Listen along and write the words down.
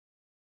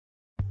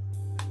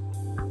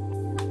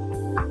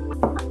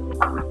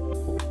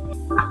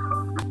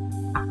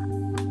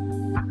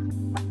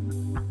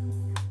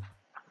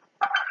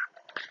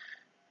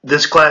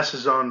This class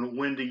is on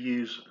when to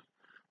use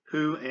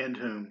who and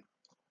whom.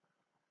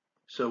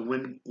 So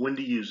when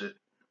to use it.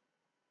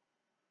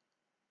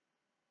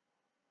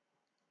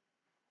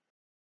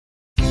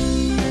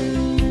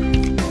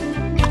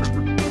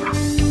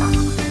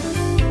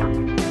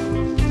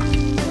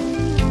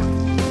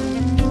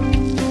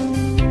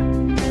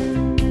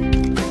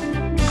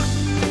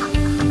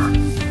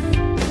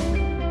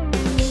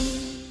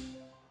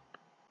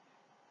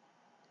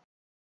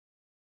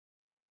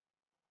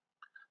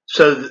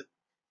 So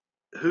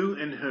who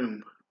and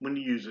whom, when to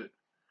use it.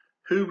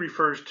 Who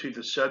refers to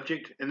the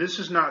subject, and this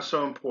is not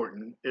so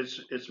important.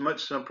 It's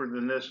much simpler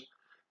than this,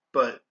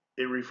 but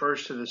it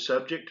refers to the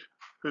subject,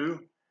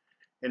 who,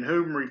 and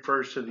whom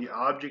refers to the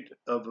object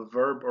of a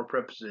verb or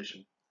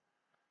preposition.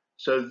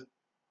 So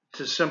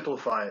to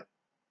simplify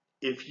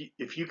it,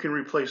 if you can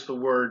replace the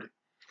word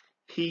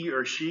he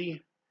or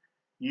she,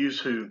 use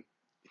who.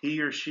 He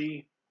or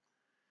she,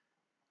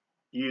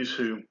 use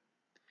who.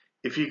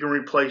 If you can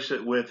replace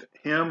it with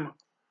him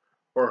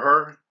or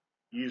her,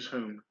 use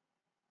whom.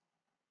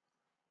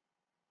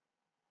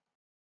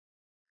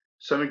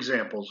 Some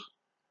examples.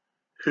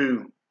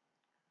 Who.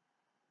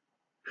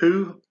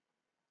 Who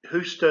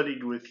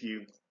studied with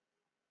you?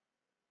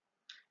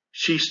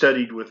 She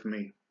studied with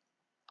me.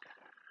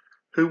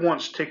 Who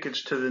wants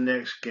tickets to the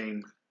next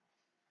game?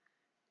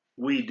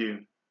 We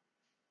do.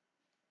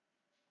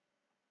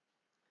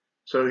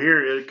 So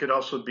here it could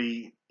also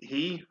be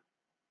he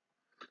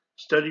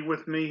studied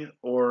with me,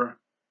 or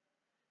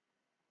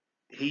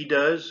he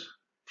does,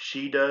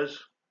 she does,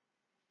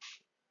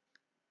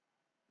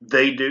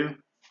 they do.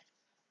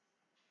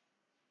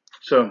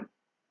 So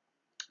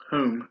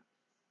whom,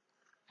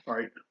 all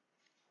right.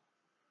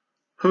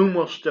 Whom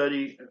will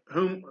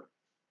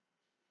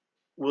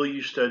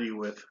you study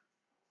with?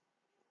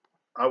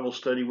 I will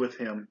study with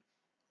him.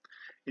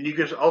 And you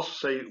can also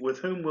say, with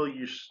whom will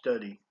you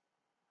study?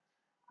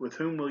 With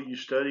whom will you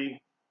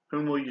study?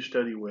 Whom will you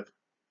study with?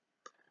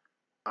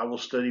 I will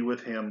study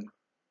with him,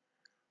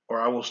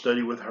 or I will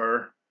study with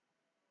her.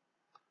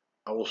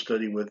 I will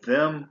study with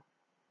them,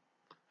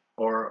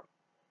 or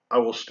I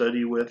will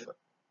study with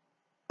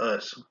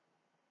us.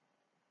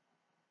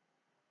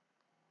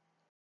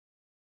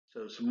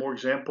 So some more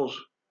examples.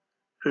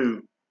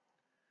 Who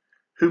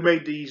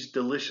made these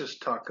delicious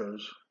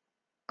tacos?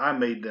 I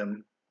made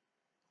them.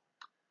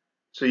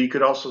 So you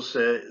could also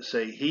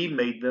say he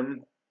made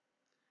them,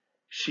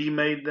 she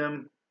made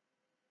them,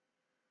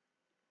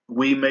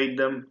 we made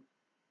them,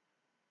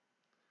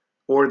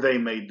 or they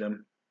made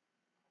them.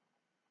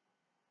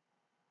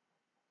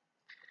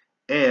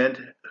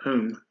 And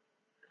whom.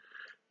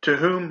 To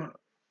whom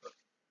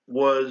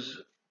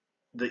was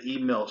the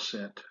email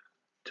sent?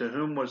 To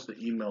whom was the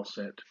email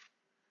sent?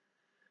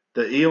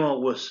 The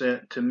email was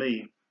sent to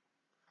me,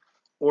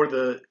 or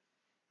the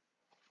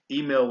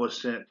email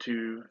was sent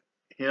to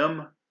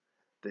him,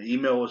 the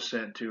email was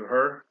sent to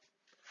her,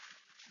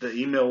 the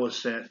email was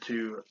sent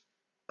to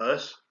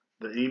us,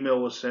 the email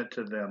was sent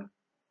to them.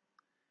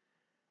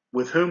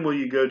 With whom will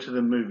you go to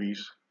the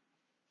movies?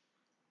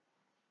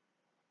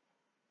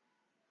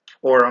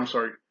 Or, I'm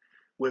sorry,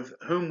 with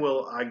whom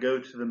will I go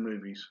to the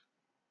movies?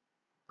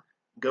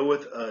 Go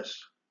with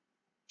us.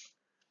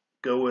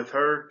 Go with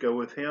her, go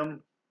with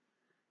him,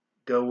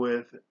 go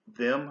with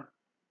them,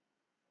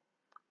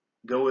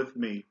 go with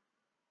me.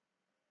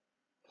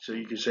 So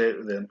you can say it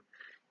with them.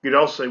 You could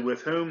also say,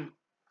 with whom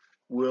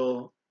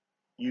will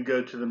you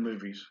go to the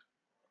movies?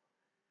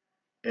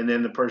 And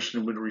then the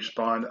person would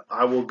respond,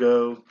 I will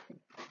go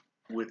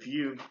with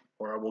you,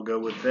 or I will go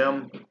with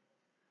them.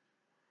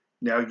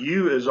 Now,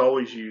 you is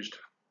always used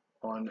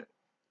on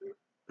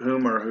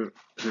whom or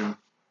who.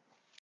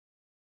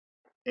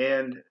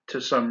 And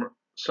to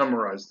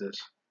summarize this,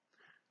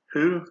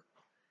 who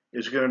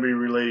is going to be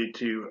related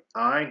to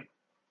I,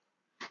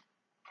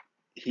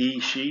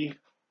 he, she,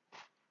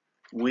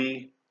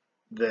 we,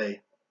 they.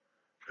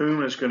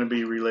 Whom is going to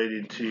be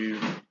related to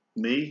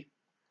me,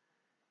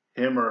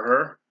 him or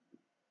her,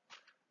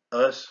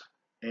 us,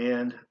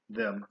 and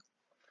them.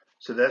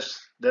 So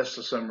that's the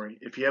summary.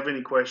 If you have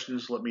any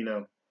questions, let me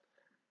know.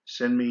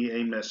 Send me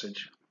a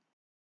message.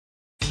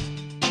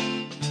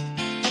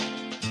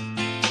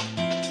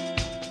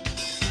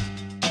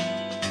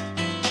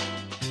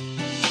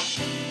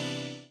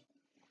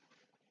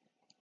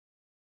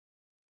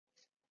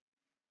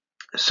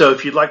 So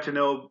if you'd like to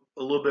know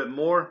a little bit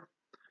more,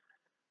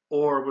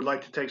 or would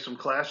like to take some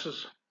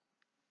classes,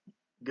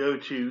 go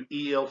to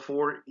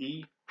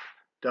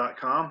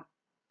el4e.com.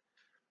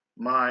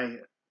 My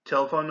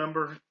telephone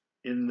number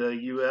in the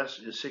US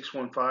is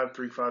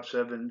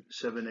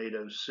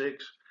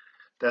 615-357-7806.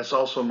 That's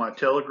also my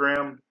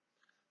Telegram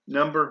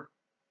number.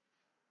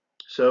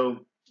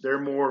 So there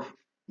are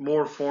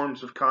more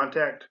forms of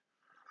contact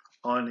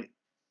on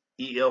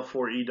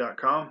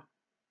el4e.com.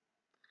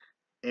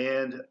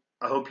 And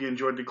I hope you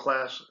enjoyed the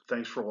class.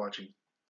 Thanks for watching.